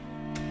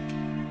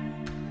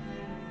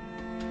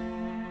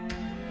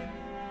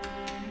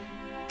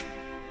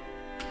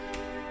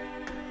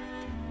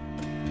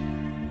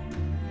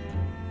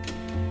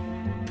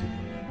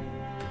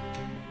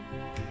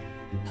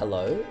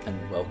Hello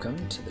and welcome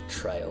to the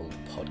Trail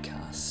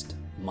Podcast.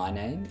 My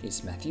name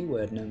is Matthew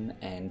Werdnam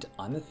and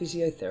I'm a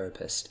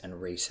physiotherapist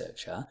and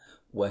researcher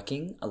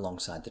working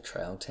alongside the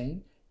Trail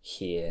team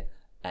here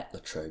at La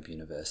Trobe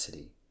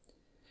University.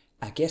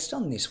 Our guest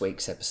on this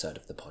week's episode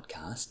of the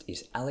podcast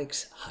is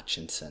Alex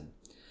Hutchinson.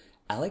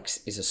 Alex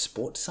is a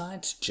sports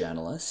science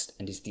journalist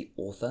and is the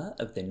author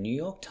of the New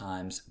York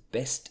Times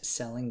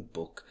best-selling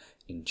book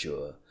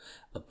Endure,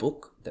 a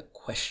book that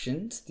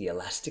questions the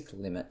elastic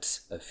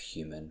limits of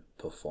human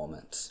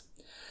performance.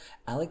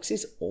 Alex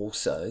is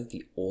also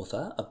the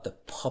author of the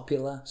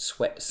popular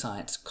Sweat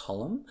Science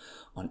column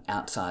on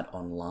Outside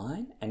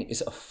Online and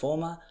is a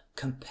former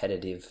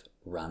competitive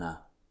runner.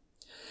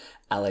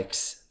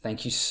 Alex,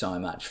 thank you so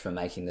much for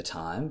making the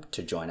time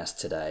to join us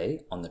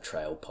today on the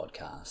Trail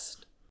Podcast.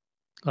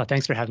 Oh,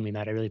 thanks for having me,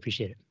 Matt. I really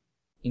appreciate it.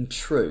 In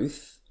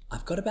truth,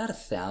 I've got about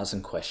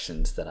 1,000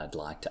 questions that I'd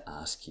like to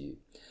ask you.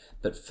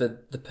 But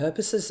for the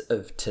purposes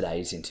of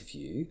today's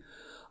interview,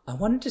 I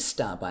wanted to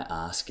start by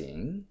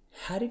asking,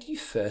 how did you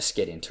first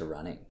get into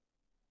running?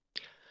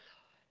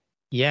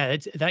 Yeah,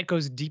 that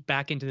goes deep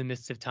back into the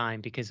mists of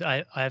time because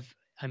the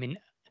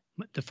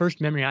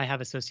first memory I have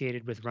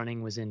associated with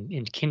running was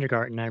in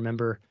kindergarten. I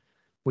remember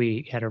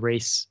we had a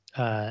race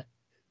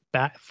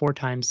back 4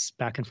 times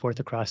back and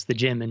forth across the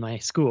gym in my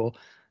school,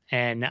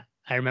 and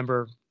I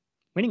remember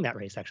winning that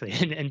race actually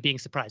and being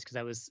surprised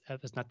because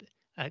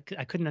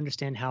I couldn't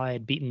understand how I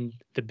had beaten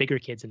the bigger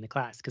kids in the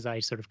class because I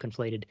sort of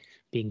conflated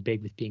being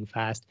big with being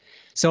fast.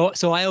 So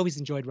I always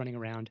enjoyed running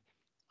around.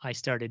 I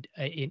started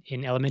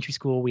in elementary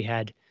school. We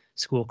had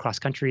school cross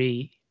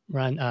country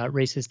run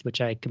races,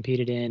 which I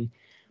competed in.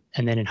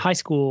 And then in high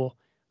school,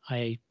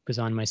 I was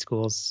on my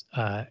school's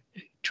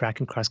track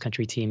and cross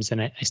country teams.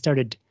 And I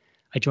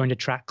joined a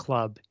track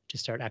club to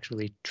start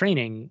actually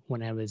training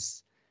when I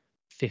was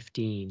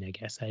 15, I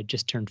guess. I had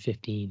just turned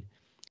 15.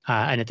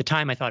 And at the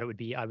time, I thought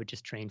I would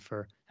just train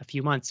for a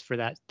few months for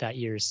that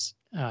year's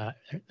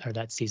or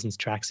that season's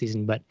track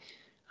season. But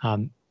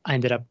I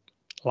ended up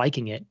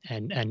liking it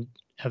and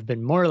have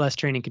been more or less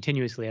training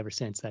continuously ever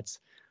since. That's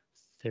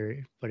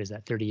 30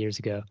 years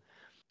ago.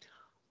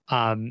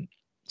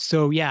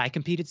 So yeah, I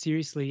competed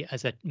seriously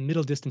as a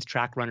middle distance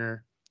track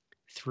runner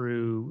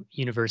through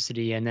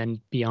university and then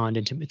beyond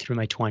through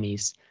my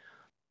 20s.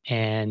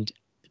 And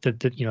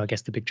I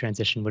guess the big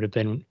transition would have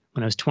been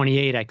when I was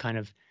 28. I kind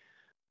of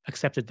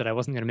accepted that I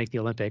wasn't going to make the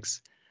Olympics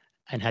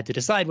and had to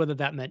decide whether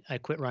that meant I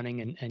quit running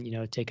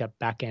and take up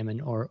backgammon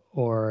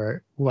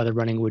or whether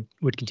running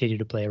would continue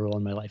to play a role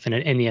in my life. And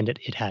in the end,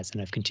 it has, and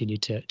I've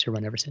continued to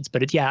run ever since.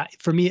 But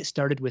for me, it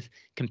started with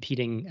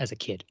competing as a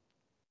kid.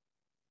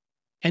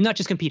 And not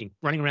just competing,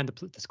 running around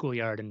the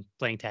schoolyard and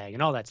playing tag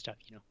and all that stuff,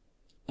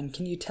 And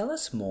can you tell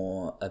us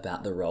more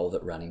about the role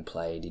that running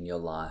played in your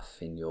life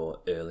in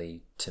your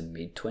early to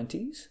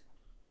mid-20s?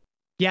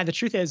 Yeah, the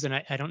truth is, and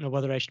I don't know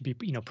whether I should be,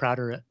 proud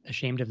or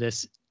ashamed of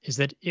this, is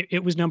that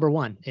it was number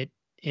one.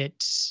 In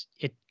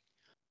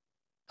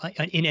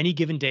any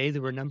given day,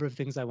 there were a number of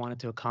things I wanted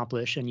to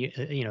accomplish, and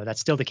that's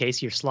still the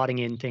case. You're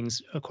slotting in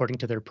things according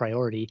to their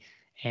priority,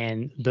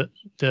 and the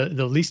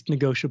least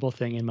negotiable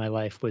thing in my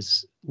life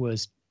was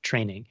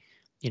training.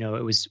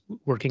 It was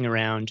working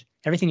around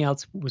everything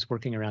else was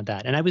working around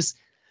that, and I was,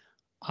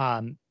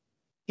 I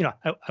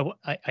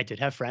did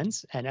have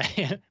friends,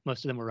 and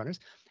most of them were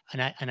runners,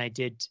 and I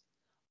did.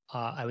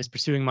 I was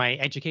pursuing my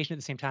education at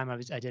the same time. I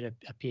did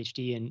a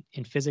PhD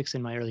in physics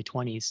in my early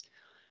 20s.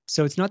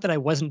 So it's not that I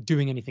wasn't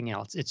doing anything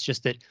else. It's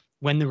just that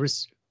when there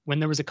was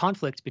a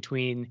conflict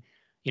between,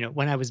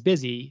 when I was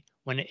busy,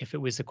 if it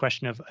was a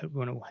question of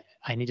when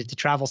I needed to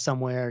travel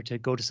somewhere to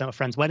go to a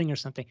friend's wedding or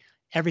something,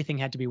 everything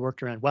had to be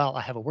worked around. Well,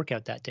 I have a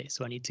workout that day,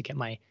 so I need to get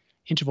my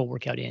interval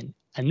workout in,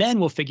 and then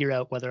we'll figure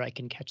out whether I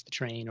can catch the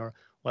train or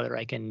whether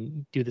I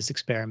can do this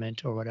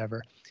experiment or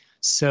whatever.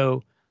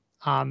 So,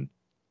 I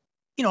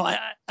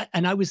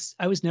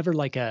was never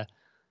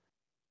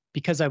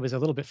because I was a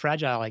little bit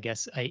fragile, I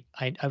guess. I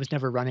was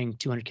never running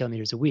 200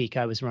 kilometers a week.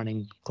 I was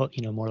running,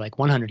 more like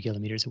 100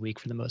 kilometers a week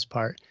for the most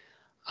part.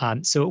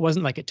 So it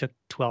wasn't like it took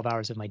 12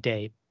 hours of my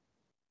day,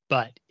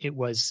 but it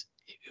was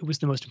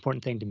the most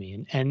important thing to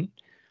me. And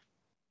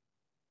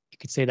you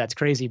could say that's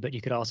crazy, but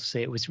you could also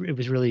say it was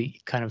really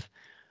kind of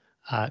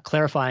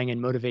clarifying and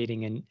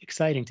motivating and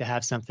exciting to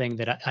have something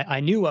that I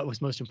knew what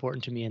was most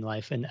important to me in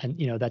life. And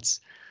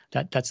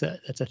that's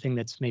a thing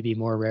that's maybe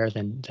more rare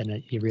than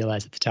you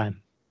realize at the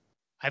time.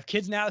 I have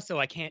kids now, so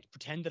I can't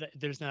pretend that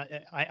there's not.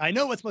 I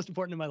know what's most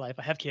important in my life.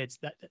 I have kids,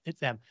 that it's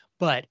them.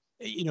 But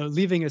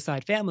leaving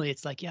aside family,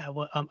 it's like, yeah.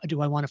 Well,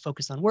 do I want to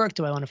focus on work?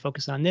 Do I want to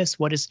focus on this?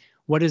 What is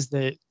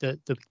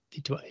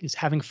is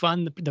having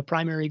fun the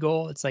primary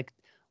goal? It's like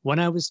when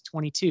I was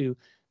 22,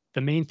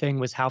 the main thing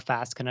was how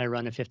fast can I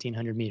run a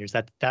 1,500 meters.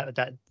 That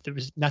there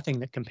was nothing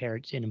that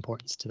compared in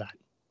importance to that.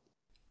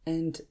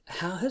 And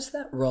how has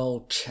that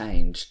role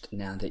changed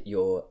now that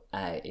you're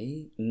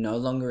A, no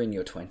longer in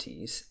your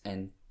 20s,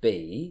 and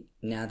B,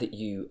 now that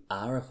you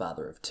are a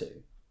father of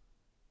 2?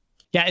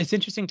 Yeah, it's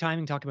interesting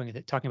timing talking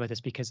about this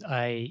because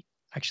I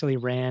actually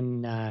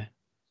ran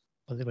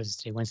it was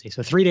today, Wednesday.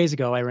 So 3 days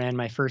ago, I ran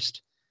my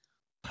first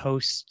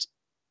well,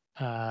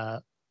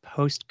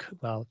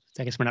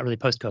 I guess we're not really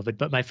post-COVID,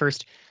 but my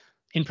first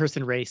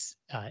in-person race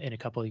in a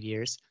couple of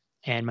years.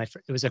 And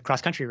it was a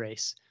cross-country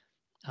race.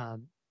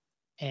 And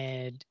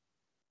it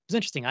was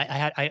interesting.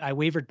 I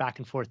wavered back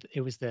and forth.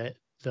 It was the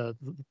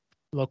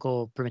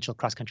local provincial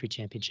cross-country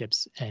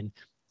championships, and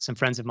some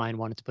friends of mine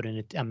wanted to put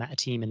in a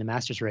team in the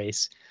Masters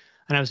race.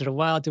 And I was sort of,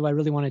 well, do I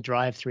really want to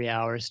drive 3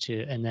 hours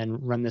and then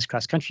run this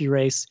cross-country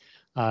race?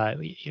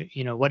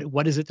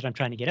 What is it that I'm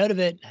trying to get out of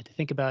it? I had to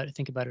think about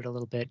it a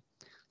little bit.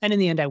 And in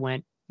the end, I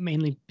went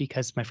mainly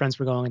because my friends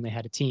were going and they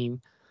had a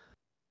team.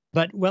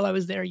 But while I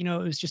was there, it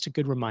was just a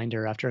good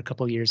reminder after a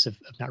couple of years of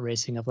not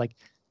racing, of like,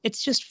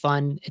 it's just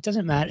fun. It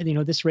doesn't matter.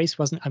 This race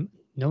wasn't,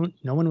 no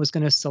one was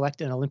going to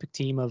select an Olympic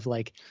team of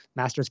like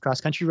Masters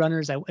cross-country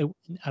runners. I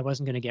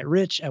wasn't going to get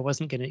rich. I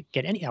wasn't going to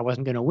get I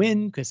wasn't going to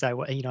win because I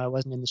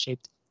wasn't in the shape.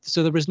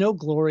 So there was no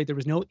glory. There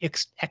was no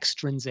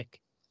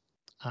extrinsic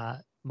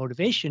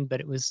motivation,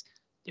 but it was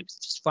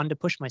just fun to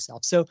push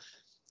myself. So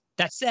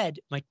that said,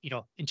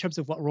 in terms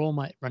of what role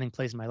my running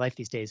plays in my life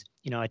these days,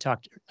 I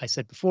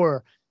said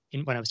before,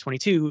 when I was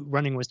 22,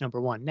 running was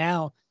number one.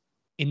 Now,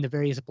 in the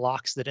various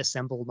blocks that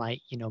assemble my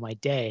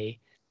day,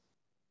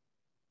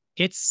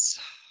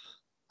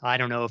 I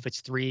don't know if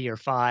it's 3 or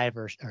 5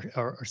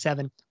 or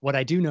 7. What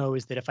I do know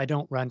is that if I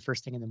don't run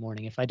first thing in the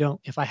morning, if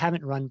I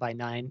haven't run by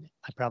 9,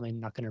 I'm probably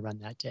not going to run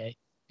that day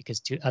because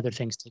two other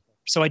things take over.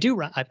 So I do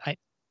run.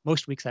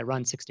 Most weeks I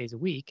run 6 days a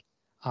week.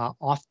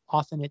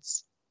 Often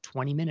it's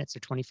 20 minutes or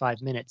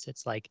 25 minutes.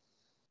 It's like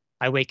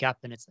I wake up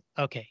and it's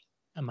like, okay,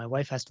 and my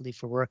wife has to leave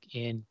for work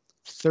in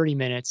 30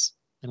 minutes.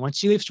 And once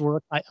she leaves to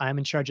work, I'm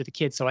in charge of the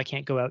kids, so I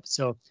can't go out.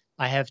 So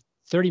I have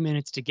 30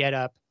 minutes to get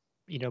up,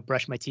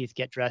 brush my teeth,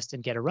 get dressed,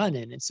 and get a run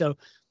in. And so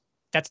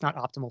that's not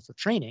optimal for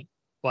training,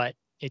 but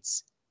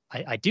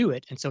I do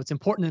it. And so it's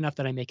important enough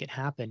that I make it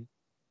happen.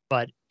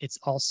 But it's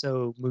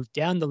also moved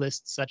down the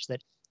list such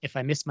that if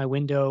I miss my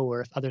window,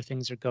 or if other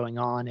things are going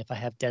on, if I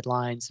have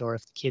deadlines, or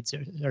if the kids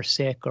are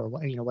sick, or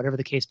whatever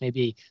the case may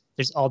be,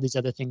 there's all these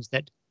other things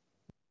that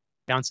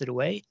bounce it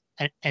away.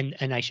 And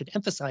I should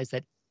emphasize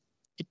that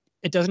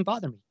it doesn't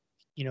bother me.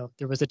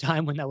 There was a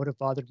time when that would have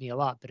bothered me a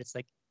lot, but it's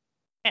like,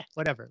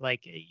 whatever.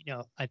 Like,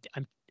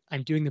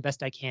 I'm doing the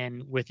best I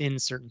can within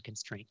certain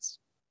constraints.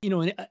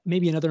 And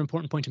maybe another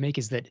important point to make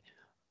is that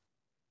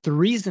the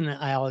reason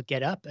I'll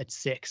get up at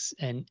 6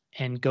 and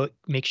go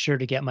make sure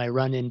to get my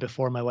run in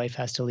before my wife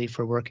has to leave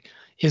for work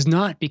is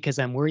not because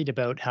I'm worried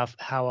about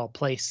how I'll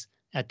place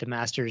at the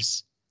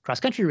Masters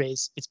cross-country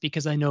race. It's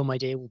because I know my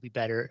day will be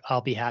better.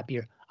 I'll be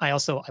happier. I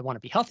want to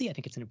be healthy. I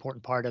think it's an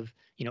important part of,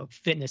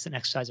 fitness and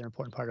exercise are an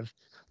important part of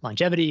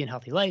longevity and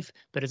healthy life,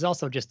 but it's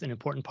also just an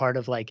important part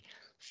of like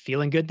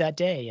feeling good that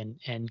day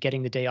and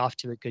getting the day off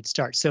to a good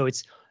start. So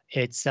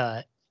it's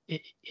a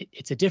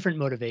different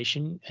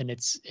motivation, and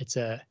it's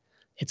a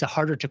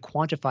harder to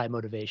quantify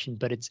motivation,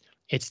 but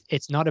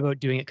it's not about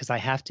doing it because I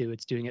have to.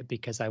 It's doing it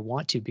because I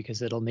want to,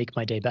 because it'll make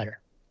my day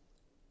better.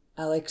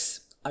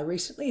 Alex, I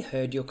recently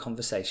heard your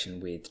conversation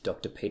with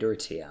Dr. Peter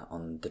Attia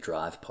on the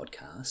Drive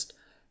podcast,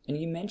 and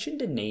you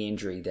mentioned a knee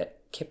injury that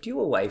kept you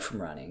away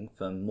from running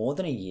for more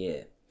than a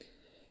year.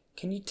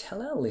 Can you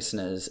tell our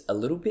listeners a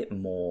little bit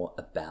more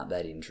about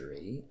that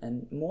injury,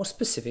 and more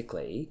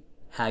specifically,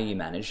 how you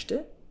managed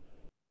it?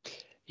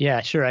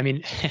 Yeah, sure. I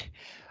mean,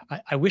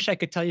 I wish I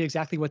could tell you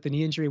exactly what the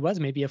knee injury was.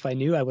 Maybe if I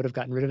knew, I would have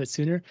gotten rid of it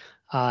sooner.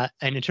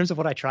 And in terms of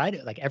what I tried,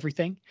 like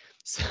everything.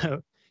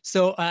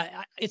 So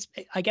I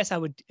guess I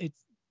would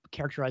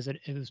characterize it.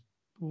 It was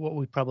what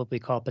we probably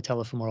call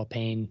patellofemoral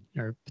pain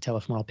or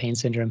patellofemoral pain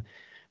syndrome.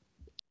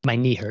 My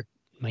knee hurt.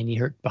 My knee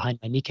hurt behind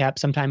my kneecap.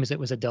 Sometimes it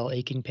was a dull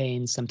aching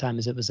pain.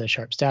 Sometimes it was a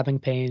sharp stabbing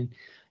pain.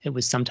 It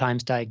was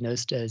sometimes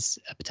diagnosed as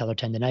a patellar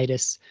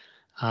tendonitis.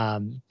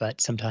 But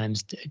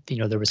sometimes,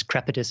 there was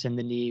crepitus in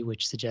the knee,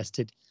 which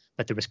suggested,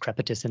 but there was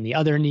crepitus in the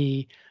other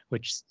knee,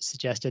 which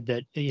suggested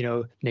that,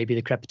 maybe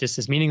the crepitus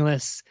is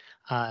meaningless.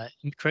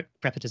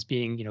 Crepitus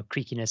being,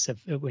 creakiness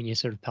of when you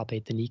sort of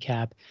palpate the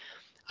kneecap.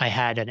 I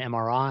had an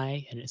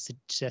MRI, and it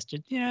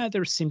suggested,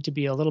 there seemed to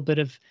be a little bit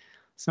of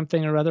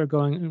something or other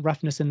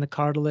roughness in the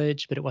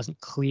cartilage, but it wasn't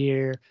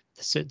clear.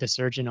 The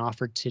surgeon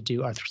offered to do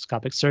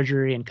arthroscopic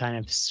surgery and kind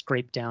of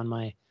scrape down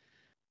my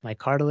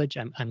cartilage.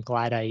 I'm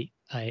glad I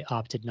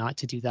opted not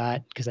to do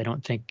that, because I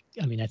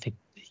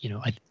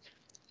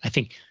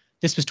think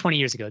this was 20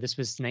 years ago. This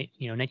was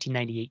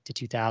 1998 to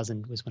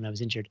 2000 was when I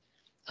was injured,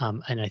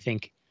 and I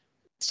think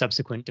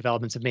subsequent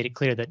developments have made it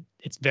clear that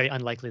it's very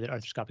unlikely that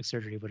arthroscopic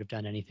surgery would have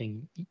done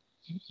anything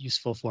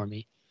useful for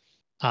me.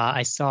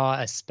 I saw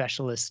a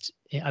specialist.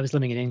 I was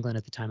living in England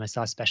at the time. I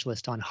saw a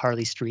specialist on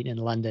Harley Street in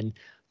London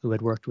who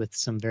had worked with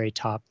some very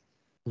top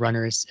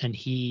runners, and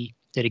he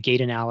did a gait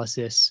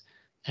analysis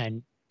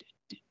and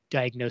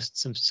diagnosed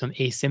some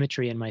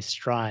asymmetry in my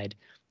stride.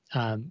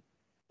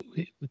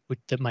 With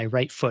my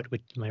right foot,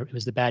 it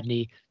was the bad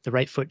knee. The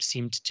right foot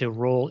seemed to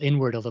roll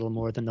inward a little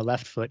more than the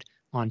left foot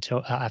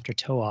after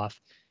toe off,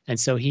 and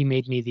so he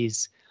made me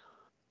these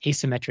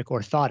asymmetric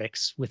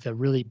orthotics with a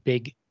really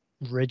big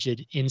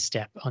rigid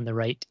instep on the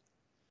right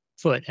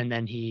foot. And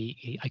then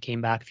I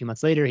came back a few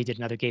months later, he did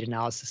another gait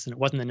analysis and it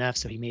wasn't enough.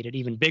 So he made it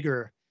even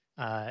bigger,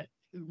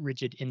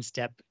 rigid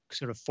instep,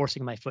 sort of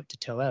forcing my foot to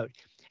toe out.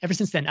 Ever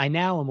since then, I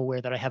now am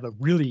aware that I have a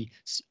really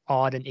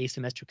odd and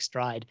asymmetric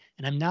stride.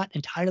 And I'm not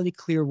entirely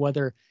clear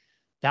whether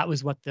that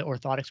was what the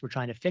orthotics were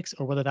trying to fix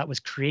or whether that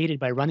was created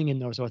by running in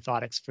those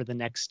orthotics for the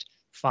next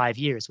 5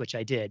 years, which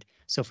I did.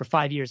 So for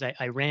 5 years,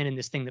 I ran in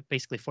this thing that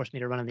basically forced me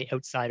to run on the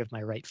outside of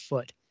my right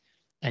foot.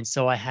 And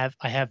so I have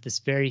this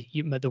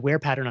the wear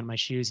pattern on my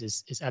shoes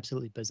is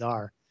absolutely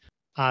bizarre.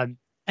 And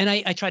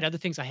I tried other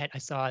things. I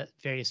saw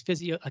various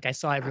physio, like I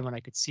saw everyone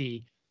I could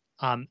see.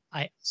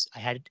 I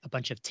had a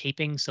bunch of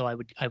taping, so I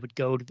would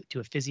go to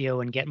a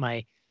physio and get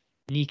my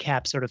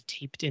kneecap sort of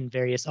taped in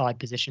various odd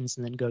positions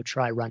and then go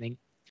try running.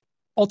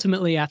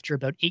 Ultimately, after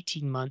about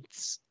 18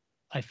 months,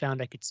 I found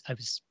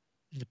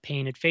the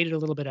pain had faded a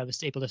little bit. I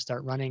was able to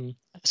start running.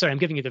 Sorry, I'm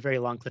giving you the very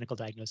long clinical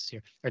diagnosis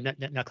here, or not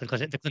clinical,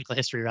 the clinical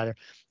history rather.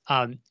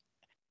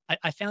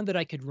 I found that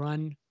I could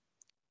run,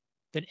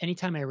 that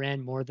anytime I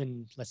ran more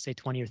than, let's say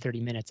 20 or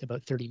 30 minutes,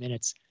 about 30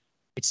 minutes,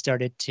 it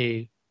started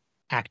to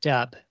act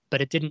up,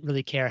 but it didn't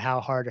really care how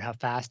hard or how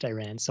fast I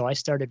ran. So I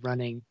started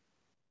running.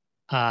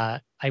 I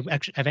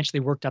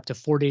eventually worked up to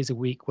 4 days a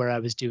week where I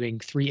was doing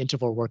 3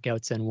 interval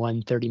workouts and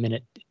 1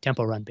 30-minute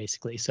tempo run,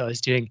 basically. So I was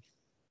doing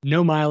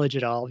no mileage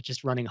at all,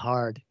 just running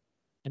hard,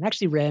 and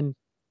actually ran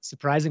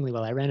surprisingly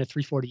well. I ran a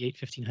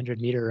 3:48 1500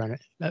 meter run,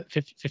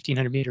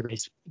 1500 meter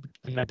race,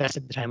 and my best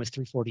at the time was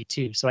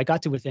 3:42. So I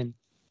got to within,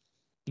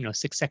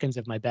 6 seconds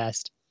of my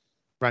best,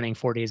 running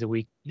 4 days a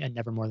week and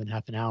never more than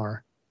half an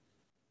hour.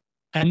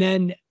 And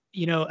then,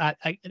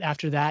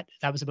 after that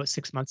was about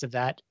 6 months of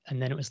that,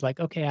 and then it was like,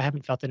 okay, I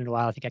haven't felt it in a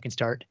while. I think I can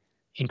start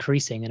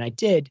increasing, and I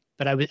did.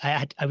 But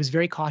I was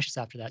very cautious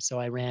after that. So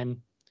I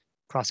ran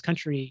cross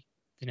country.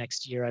 The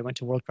next year, I went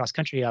to World Cross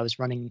Country. I was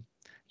running,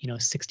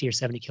 60 or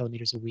 70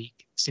 kilometers a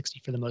week,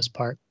 60 for the most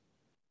part.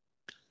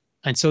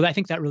 And so I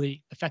think that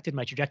really affected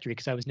my trajectory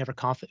because I was never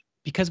confident,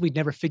 because we'd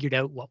never figured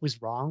out what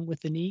was wrong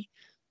with the knee,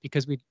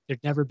 because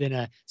there'd never been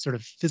a sort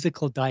of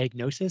physical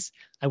diagnosis.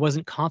 I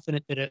wasn't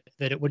confident that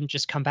it wouldn't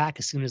just come back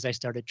as soon as I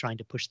started trying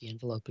to push the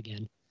envelope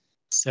again.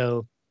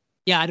 So,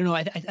 yeah, I don't know.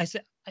 I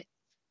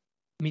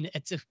mean,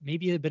 it's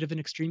maybe a bit of an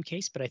extreme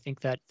case, but I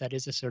think that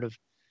is a sort of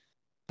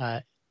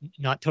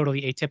not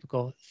totally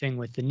atypical thing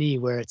with the knee,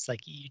 where it's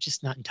like you're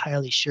just not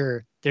entirely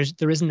sure.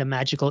 There isn't a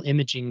magical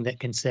imaging that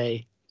can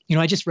say,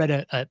 I just read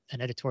an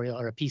editorial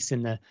or a piece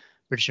in the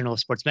British Journal of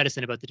Sports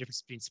Medicine about the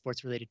difference between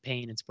sports-related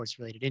pain and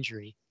sports-related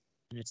injury.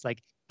 And it's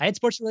like, I had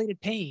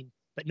sports-related pain,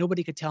 but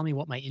nobody could tell me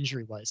what my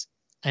injury was.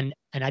 And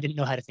I didn't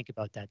know how to think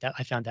about that.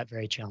 I found that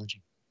very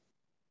challenging.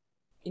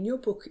 In your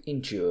book,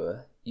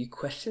 Endure, you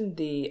question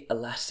the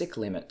elastic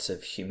limits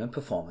of human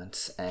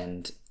performance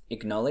and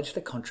acknowledge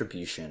the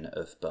contribution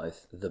of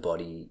both the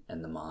body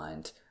and the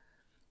mind.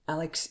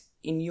 Alex,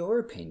 in your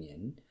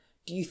opinion,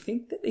 do you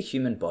think that the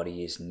human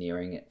body is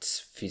nearing its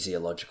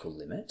physiological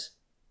limit?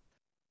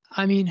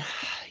 I mean,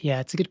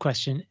 yeah, it's a good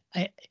question.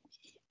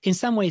 In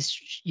some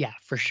ways, yeah,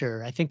 for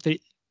sure. I think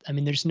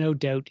there's no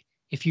doubt,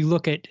 if you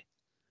look at,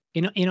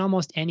 in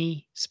almost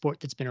any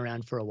sport that's been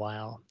around for a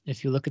while,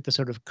 if you look at the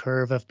sort of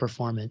curve of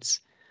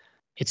performance,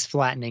 it's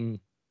flattening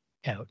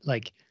out.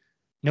 Like,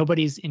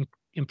 nobody's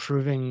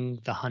improving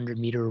the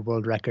 100-meter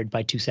world record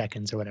by 2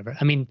 seconds or whatever.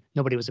 I mean,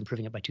 nobody was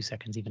improving it by 2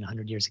 seconds even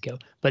 100 years ago.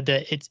 But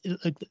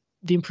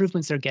the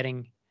improvements are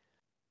getting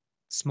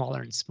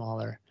smaller and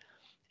smaller.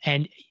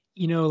 And,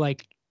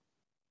 like,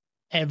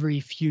 every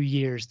few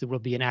years there will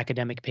be an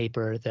academic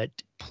paper that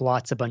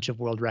plots a bunch of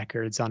world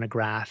records on a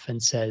graph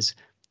and says,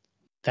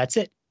 that's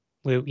it.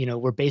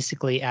 We're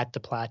basically at the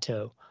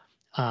plateau.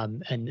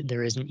 And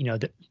there isn't,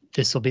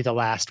 this will be the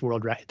last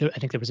world record. I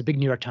think there was a big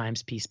New York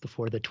Times piece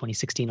before the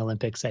 2016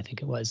 Olympics, I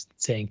think it was,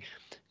 saying,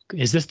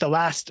 is this the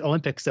last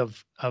Olympics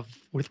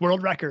with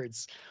world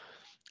records?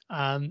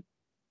 And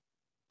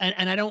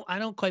I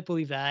don't quite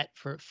believe that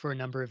for a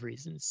number of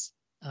reasons.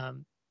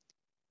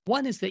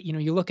 One is that,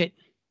 you look at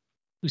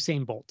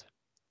Usain Bolt.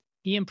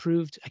 He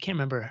improved, I can't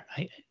remember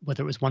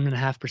whether it was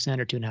 1.5%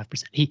 or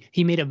 2.5%.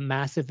 He made a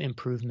massive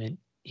improvement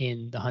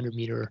in the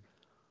 100-meter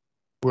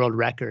world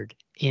record.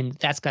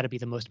 That's got to be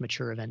the most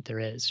mature event there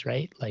is,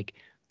 right? Like,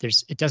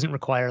 it doesn't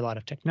require a lot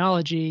of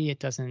technology. It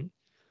doesn't,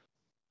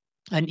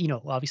 and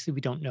obviously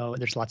we don't know.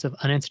 There's lots of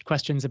unanswered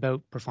questions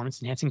about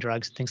performance-enhancing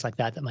drugs and things like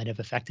that might have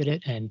affected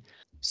it. And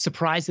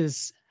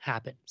surprises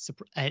happen.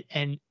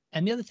 And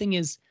the other thing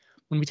is,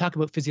 when we talk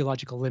about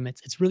physiological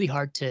limits, it's really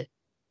hard to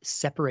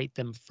separate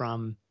them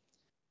from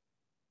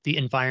the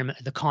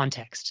environment, the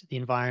context, the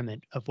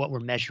environment of what we're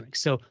measuring.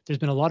 So there's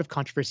been a lot of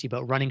controversy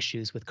about running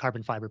shoes with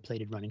carbon fiber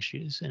plated running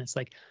shoes. And it's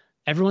like,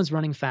 everyone's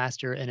running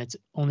faster and it's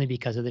only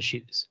because of the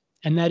shoes.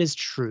 And that is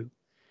true.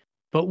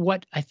 But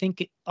what I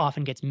think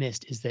often gets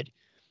missed is that,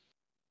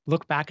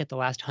 look back at the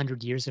last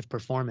 100 years of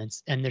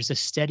performance, and there's a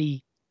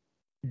steady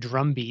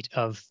drumbeat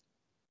of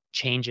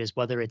changes,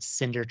 whether it's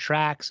cinder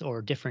tracks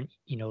or different,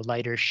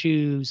 lighter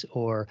shoes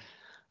or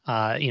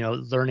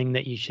learning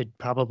that you should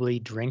probably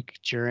drink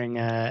during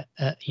a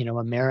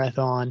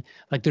marathon.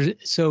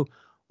 So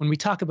when we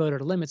talk about our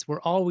limits,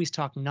 we're always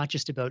talking not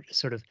just about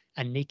sort of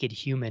a naked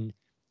human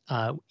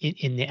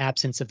in the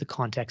absence of the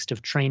context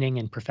of training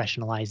and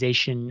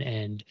professionalization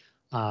and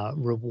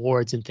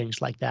rewards and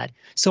things like that.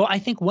 So I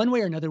think one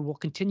way or another, we'll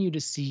continue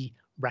to see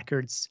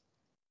records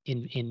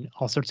in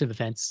all sorts of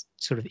events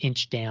sort of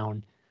inch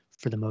down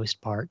for the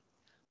most part.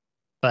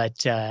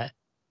 But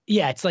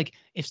it's like,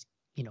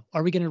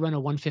 are we going to run a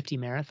 150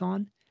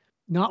 marathon?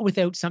 Not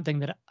without something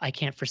that I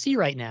can't foresee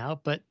right now,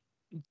 but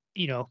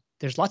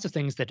there's lots of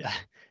things that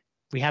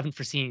we haven't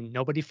foreseen.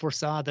 Nobody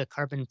foresaw the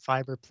carbon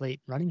fiber plate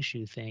running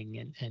shoe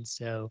thing, and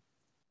so,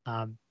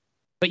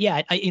 but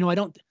yeah,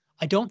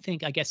 I don't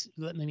think. I guess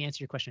let me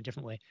answer your question a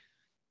different way.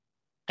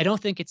 I don't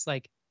think it's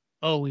like,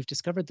 oh, we've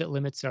discovered that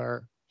limits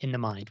are in the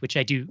mind, which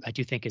I do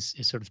think is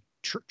sort of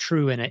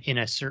true in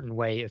a certain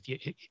way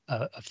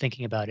of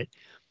thinking about it.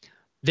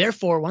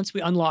 Therefore, once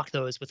we unlock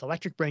those with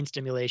electric brain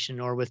stimulation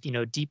or with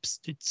deep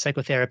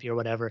psychotherapy or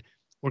whatever,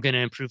 we're going to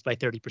improve by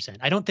 30%.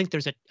 I don't think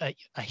there's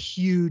a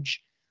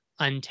huge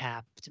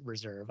untapped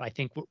reserve. I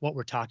think what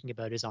we're talking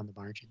about is on the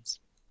margins.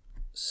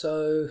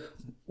 So,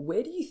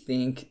 where do you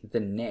think the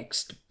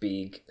next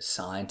big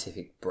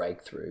scientific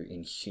breakthrough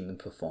in human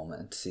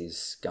performance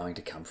is going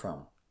to come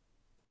from?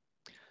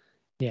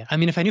 Yeah, I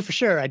mean, if I knew for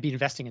sure, I'd be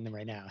investing in them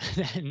right now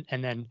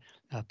and then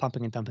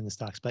pumping and dumping the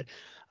stocks. But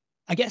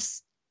I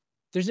guess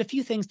there's a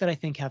few things that I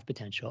think have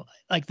potential,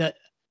 like the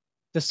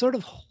sort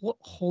of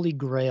holy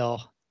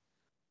grail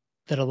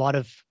that a lot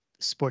of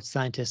sports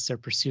scientists are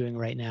pursuing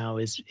right now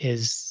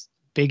is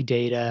big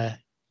data,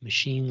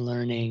 machine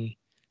learning.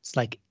 It's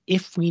like,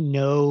 if we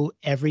know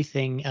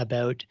everything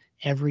about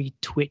every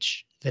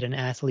twitch that an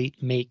athlete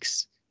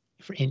makes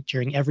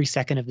during every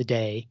second of the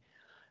day,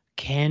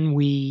 can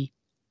we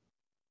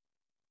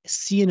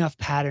see enough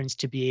patterns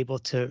to be able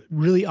to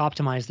really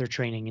optimize their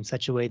training in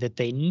such a way that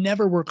they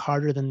never work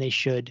harder than they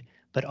should,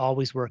 but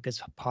always work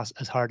as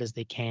hard as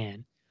they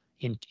can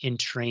in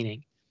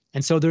training?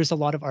 And so there's a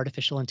lot of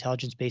artificial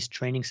intelligence-based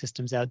training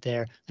systems out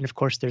there. And of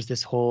course, there's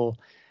this whole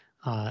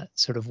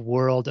sort of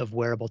world of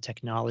wearable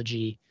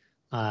technology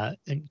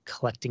and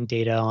collecting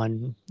data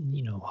on,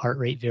 heart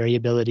rate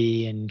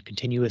variability and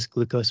continuous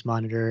glucose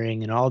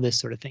monitoring and all this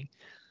sort of thing.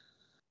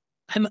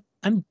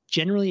 I'm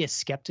generally a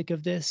skeptic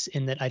of this,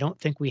 in that I don't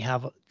think we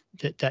have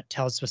that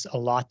tells us a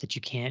lot that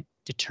you can't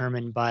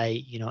determine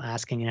by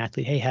asking an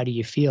athlete, hey, how do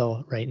you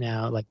feel right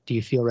now? Like, do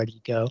you feel ready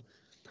to go?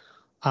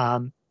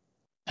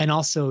 And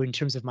also in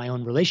terms of my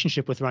own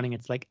relationship with running,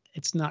 it's like,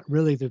 it's not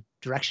really the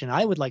direction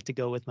I would like to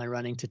go with my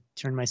running, to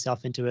turn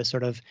myself into a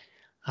sort of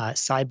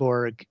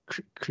cyborg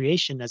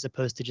creation, as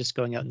opposed to just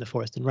going out in the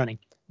forest and running.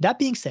 That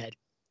being said,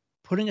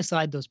 putting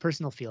aside those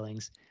personal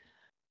feelings,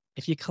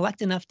 if you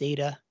collect enough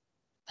data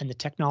and the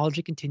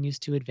technology continues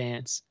to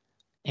advance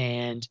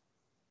and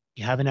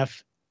you have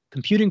enough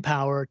computing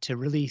power to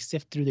really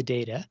sift through the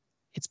data,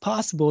 it's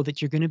possible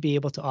that you're going to be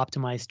able to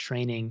optimize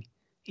training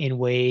in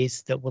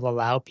ways that will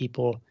allow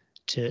people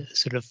to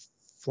sort of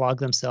flog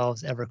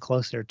themselves ever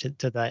closer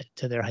to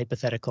their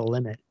hypothetical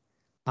limit.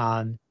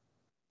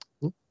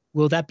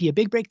 Will that be a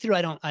big breakthrough?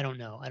 I don't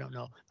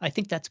know. I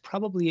think that's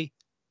probably.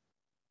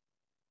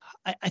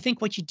 I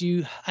think what you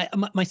do.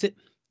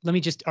 Let me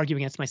just argue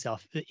against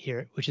myself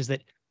here, which is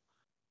that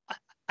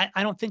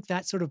I don't think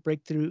that sort of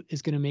breakthrough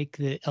is going to make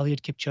the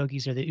Eliud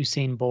Kipchoge's or the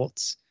Usain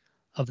Bolts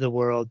of the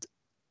world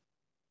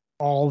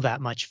all that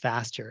much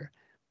faster.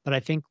 But I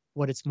think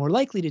what it's more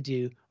likely to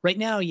do right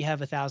now, you have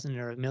 1,000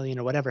 or 1,000,000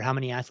 or whatever, how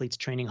many athletes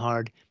training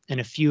hard, and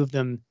a few of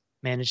them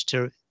manage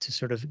to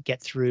sort of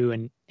get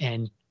through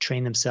and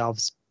train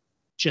themselves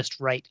just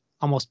right,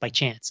 almost by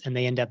chance, and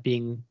they end up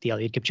being the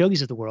Eliud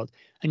Kipchoge's of the world.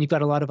 And you've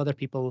got a lot of other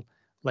people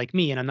like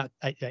me, and I'm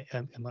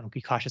going to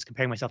be cautious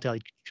comparing myself to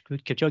Eliud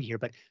Kipchoge here,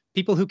 but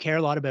people who care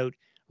a lot about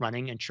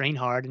running and train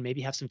hard and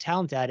maybe have some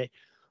talent at it,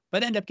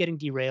 but end up getting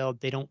derailed.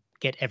 They don't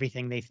get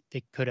everything they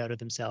could out of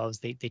themselves.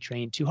 They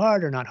train too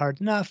hard or not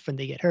hard enough, and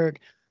they get hurt.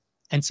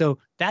 And so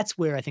that's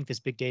where I think this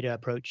big data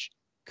approach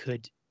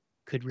could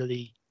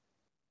really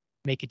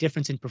make a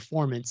difference in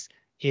performance,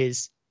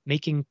 is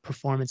making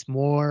performance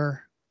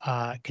more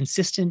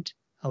consistent,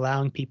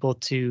 allowing people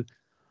to,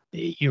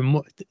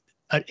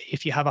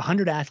 if you have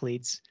 100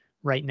 athletes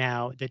right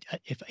now, that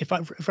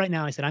if right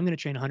now I said I'm going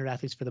to train 100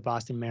 athletes for the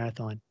Boston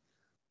Marathon,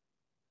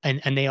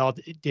 and they all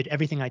did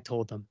everything I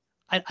told them,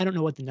 I don't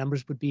know what the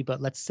numbers would be,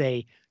 but let's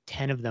say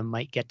 10 of them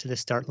might get to the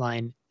start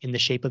line in the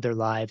shape of their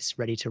lives,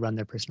 ready to run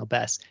their personal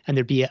best. And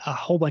there'd be a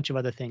whole bunch of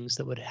other things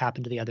that would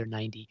happen to the other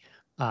 90,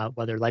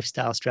 whether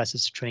lifestyle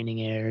stresses,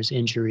 training errors,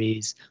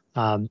 injuries,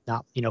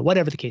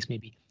 whatever the case may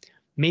be.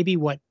 Maybe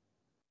what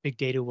big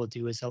data will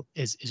do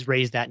is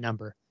raise that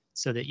number,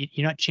 so that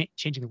you're not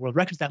changing the world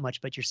records that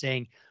much, but you're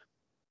saying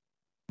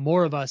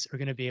more of us are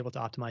going to be able to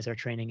optimize our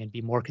training and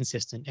be more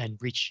consistent and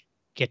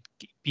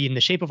be in the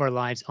shape of our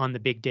lives on the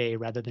big day,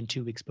 rather than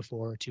 2 weeks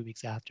before or 2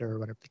 weeks after, or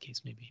whatever the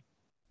case may be.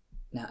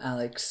 Now,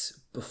 Alex,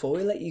 before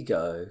we let you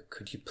go,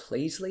 could you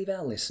please leave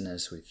our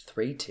listeners with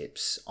 3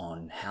 tips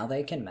on how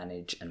they can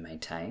manage and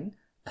maintain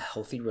a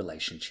healthy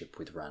relationship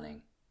with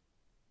running?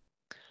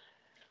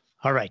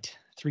 All right,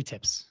 3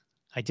 tips.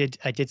 I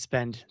did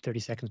spend 30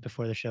 seconds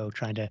before the show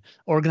trying to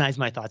organize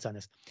my thoughts on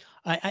this.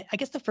 I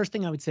guess the first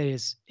thing I would say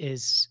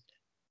is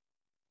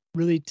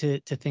really to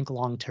think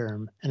long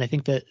term, and I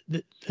think that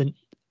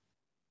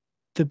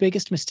the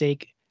biggest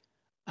mistake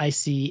I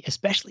see,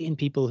 especially in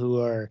people who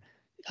are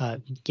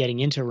getting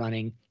into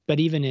running,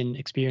 but even in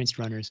experienced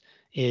runners,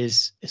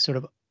 is sort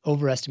of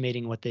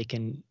overestimating what they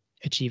can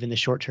achieve in the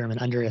short term and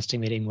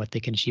underestimating what they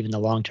can achieve in the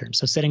long term.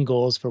 So setting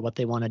goals for what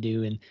they want to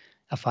do in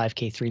a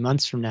 5K 3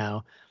 months from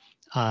now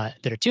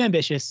that are too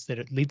ambitious,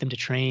 that lead them to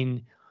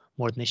train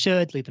more than they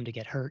should, lead them to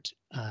get hurt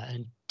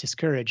and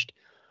discouraged,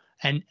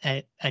 and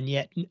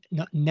yet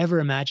never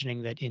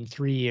imagining that in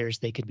 3 years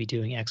they could be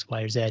doing X,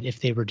 Y, or Z if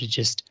they were to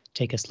just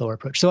take a slower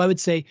approach. So I would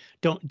say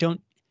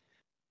don't.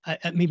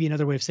 Maybe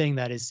another way of saying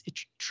that is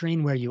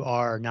train where you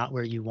are, not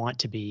where you want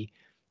to be,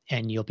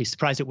 and you'll be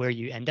surprised at where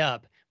you end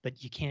up.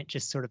 But you can't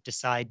just sort of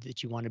decide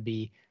that you want to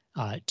be,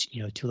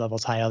 2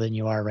 levels higher than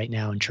you are right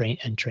now and train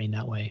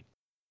that way.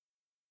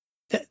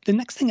 The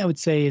next thing I would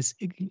say is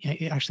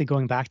actually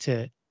going back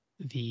to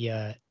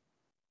the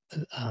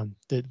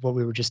what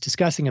we were just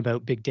discussing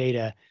about big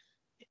data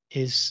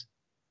is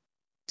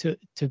to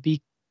be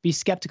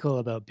skeptical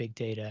about big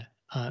data.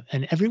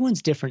 And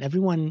everyone's different.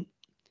 Everyone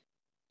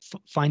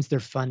finds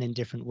their fun in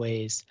different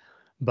ways.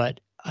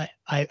 But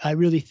I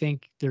really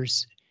think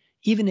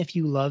even if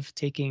you love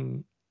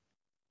taking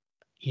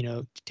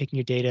your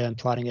data and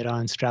plotting it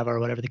on Strava or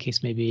whatever the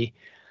case may be,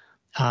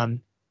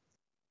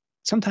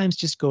 sometimes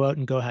just go out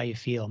and go how you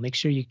feel. Make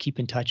sure you keep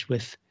in touch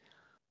with,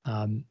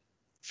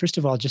 first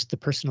of all, just the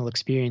personal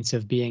experience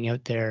of being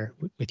out there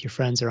with your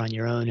friends or on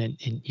your own and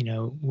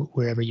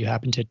wherever you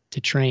happen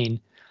to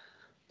train,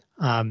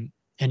 and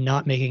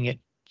not making it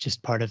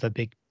just part of a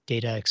big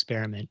data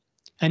experiment.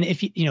 And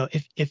if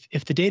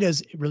if the data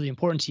is really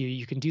important to you,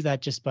 you can do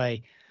that just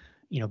by,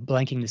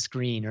 blanking the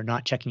screen or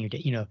not checking your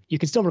data. You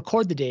can still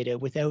record the data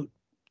without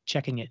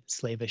checking it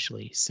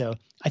slavishly. So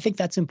I think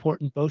that's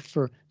important both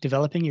for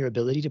developing your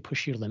ability to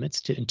push your limits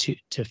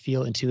to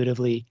feel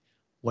intuitively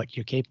what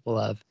you're capable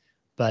of,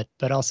 but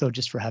also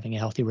just for having a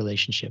healthy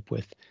relationship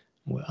with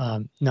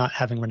not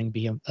having running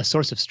be a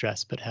source of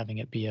stress, but having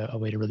it be a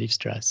way to relieve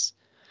stress.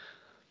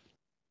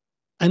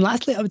 And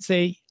lastly, I would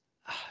say,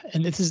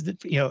 and this is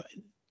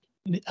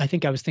I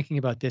think I was thinking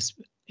about this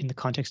in the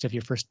context of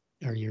your first,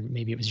 or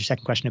maybe it was your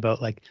second question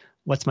about like,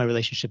 what's my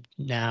relationship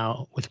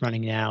now with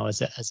running now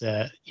as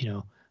a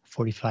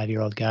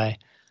 45-year-old guy,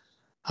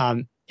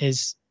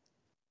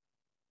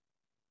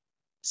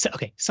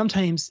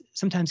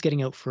 sometimes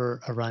getting out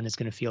for a run is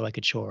going to feel like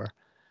a chore,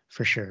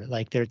 for sure.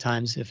 Like there are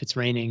times if it's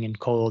raining and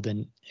cold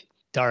and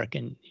dark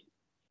and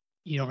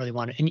you don't really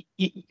want to, and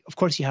of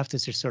course you have to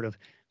just sort of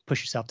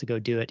push yourself to go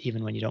do it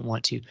even when you don't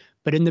want to.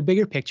 But in the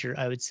bigger picture,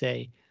 I would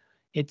say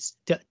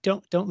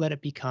don't let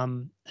it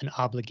become an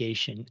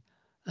obligation.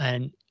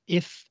 And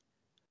if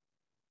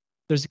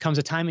comes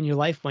a time in your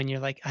life when you're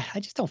like,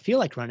 I just don't feel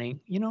like running,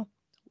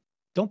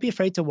 don't be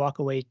afraid to walk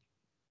away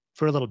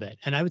for a little bit.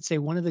 And I would say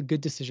one of the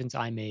good decisions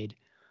I made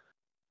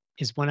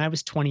is when I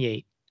was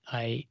 28,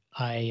 I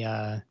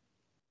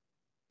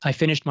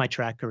finished my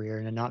track career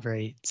in a not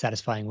very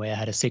satisfying way. I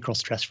had a sacral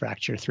stress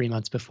fracture 3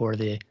 months before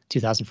the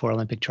 2004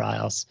 Olympic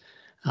trials.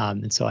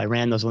 And so I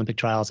ran those Olympic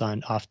trials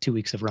off 2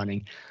 weeks of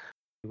running,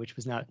 which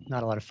was not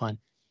a lot of fun.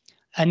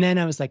 And then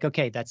I was like,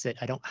 okay, that's it.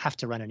 I don't have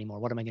to run anymore.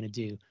 What am I going to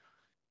do?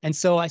 And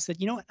so I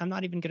said, you know what? I'm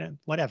not even going to,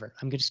 whatever.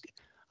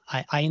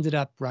 I ended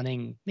up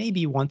running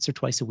maybe once or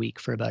twice a week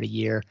for about a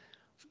year.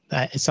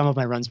 Some of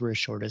my runs were as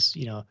short as,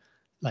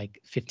 like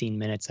 15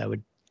 minutes. I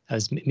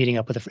was meeting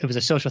up with it was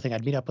a social thing.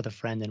 I'd meet up with a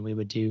friend and we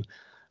would do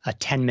a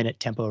 10-minute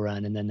tempo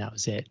run. And then that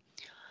was it.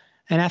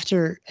 And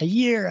after a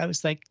year, I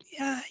was like,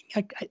 yeah,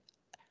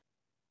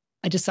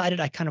 I decided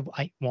I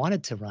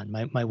wanted to run.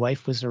 My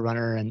wife was a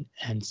runner and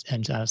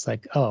I was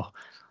like, oh,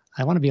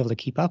 I want to be able to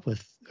keep up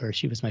with, or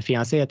she was my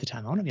fiance at the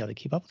time. I want to be able to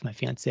keep up with my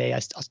fiance.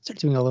 I'll start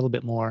doing a little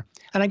bit more.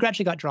 And I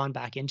gradually got drawn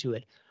back into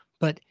it.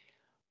 But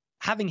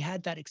having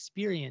had that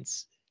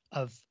experience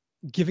of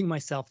giving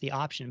myself the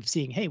option of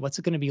seeing, hey, what's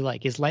it going to be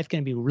like? Is life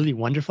going to be really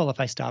wonderful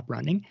if I stop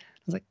running? I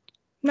was like,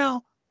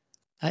 no,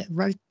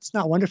 it's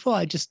not wonderful.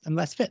 I'm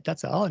less fit.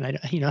 That's all. And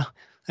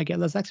I get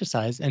less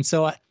exercise. And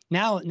so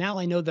now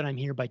I know that I'm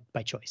here by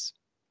choice.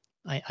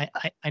 I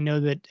know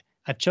that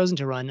I've chosen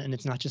to run, and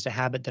it's not just a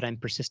habit that I'm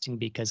persisting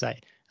because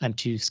I'm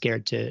too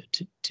scared to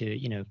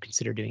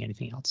consider doing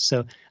anything else.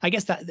 So I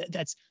guess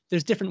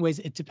there's different ways.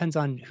 It depends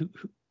on who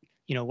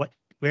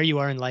where you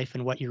are in life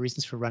and what your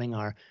reasons for running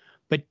are.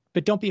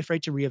 But don't be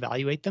afraid to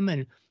reevaluate them.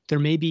 And there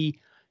may be,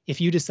 if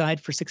you decide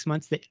for 6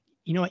 months that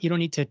you know what, you don't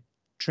need to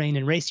train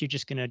and race, you're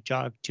just going to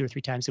jog 2 or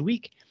 3 times a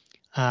week.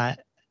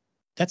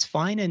 That's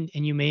fine, and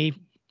you may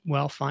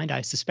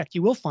I suspect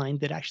you will find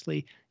that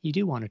actually you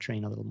do want to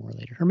train a little more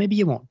later, or maybe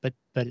you won't. But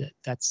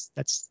that's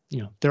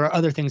there are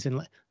other things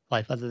in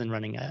life other than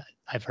running,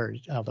 I've heard,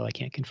 although I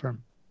can't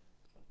confirm.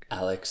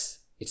 Alex,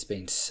 it's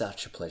been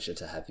such a pleasure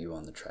to have you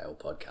on the Trail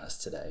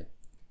podcast today.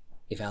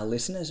 If our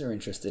listeners are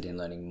interested in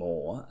learning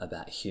more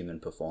about human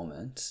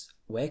performance,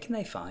 where can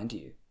they find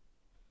you?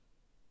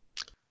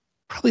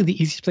 Probably the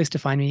easiest place to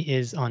find me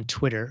is on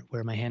Twitter,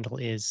 where my handle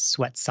is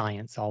Sweat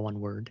Science, all one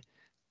word.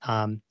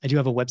 I do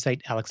have a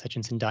website,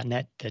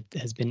 alexhutchinson.net, that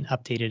has been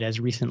updated as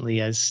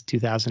recently as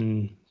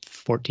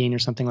 2014 or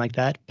something like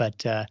that.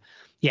 But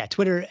yeah,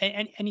 Twitter,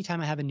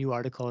 anytime I have a new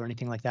article or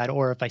anything like that,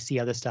 or if I see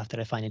other stuff that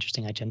I find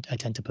interesting, I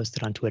tend to post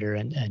it on Twitter.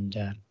 And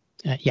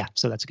yeah,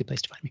 so that's a good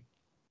place to find me.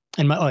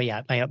 And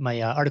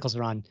my articles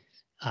are on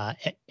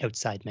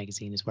Outside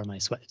Magazine is where my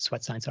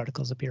Sweat Science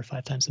articles appear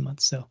 5 times a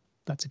month. So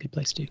that's a good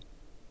place too.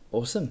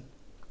 Awesome.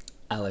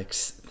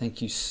 Alex,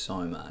 thank you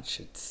so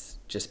much. It's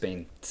just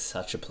been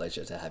such a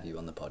pleasure to have you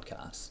on the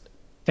podcast.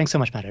 Thanks so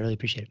much, Matt. I really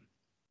appreciate it.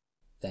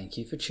 Thank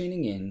you for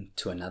tuning in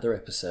to another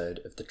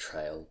episode of the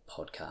Trail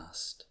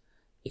podcast.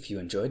 If you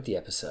enjoyed the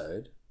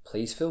episode,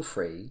 please feel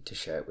free to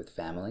share it with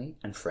family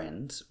and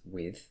friends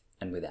with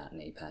and without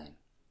knee pain.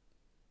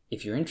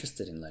 If you're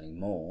interested in learning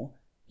more,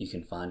 you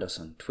can find us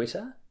on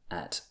Twitter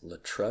at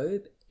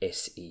Latrobe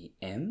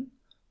SEM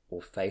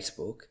or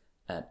Facebook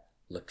at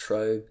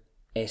Latrobe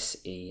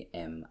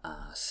SEMRC.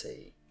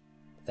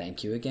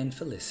 Thank you again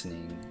for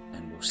listening,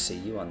 and we'll see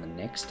you on the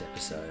next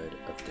episode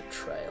of the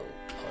Trail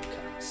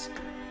podcast.